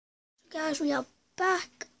Guys, we are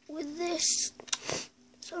back with this.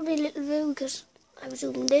 Sorry, little view because I was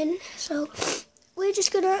zoomed in. So we're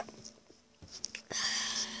just gonna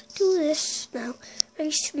do this now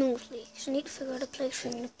very smoothly. So I need to figure out a place for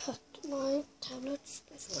me to put my tablets.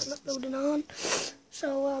 That's what I'm uploading on.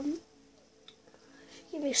 So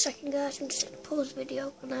give me a second, guys. I'm just gonna pause the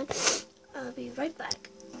video and then I'll be right back.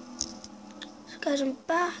 So guys, I'm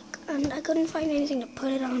back and I couldn't find anything to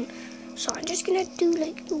put it on. So I'm just gonna do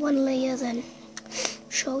like one layer, then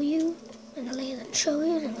show you, and a layer, then show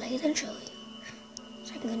you, and a layer, then show you.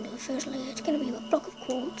 So I'm gonna do the first layer. It's gonna be a block of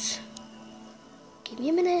quartz. Give me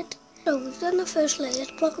a minute. So we've done the first layer.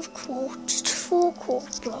 It's a block of quartz. It's 4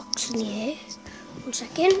 quartz blocks in here. 1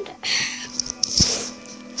 second.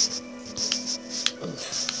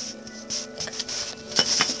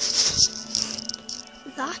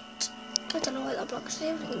 I don't know why that block's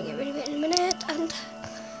there. I'm gonna get rid of it in a minute. And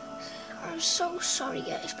I'm so sorry,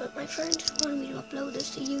 guys, but my friend just wanted me to upload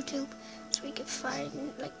this to YouTube so we could find,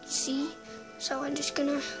 see. So I'm just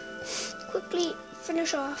gonna quickly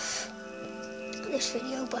finish off this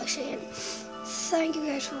video by saying thank you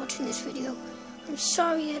guys for watching this video. I'm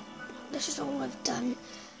sorry that this is all I've done,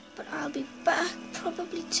 but I'll be back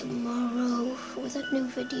probably tomorrow with a new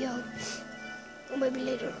video, or maybe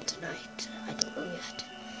later on tonight. I don't know yet.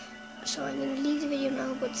 So I'm going to leave the video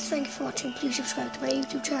now, but thank you for watching. Please subscribe to my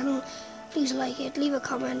YouTube channel. Please like it. Leave a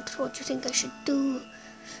comment what you think I should do.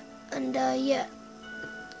 And yeah,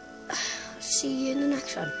 see you in the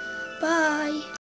next one. Bye.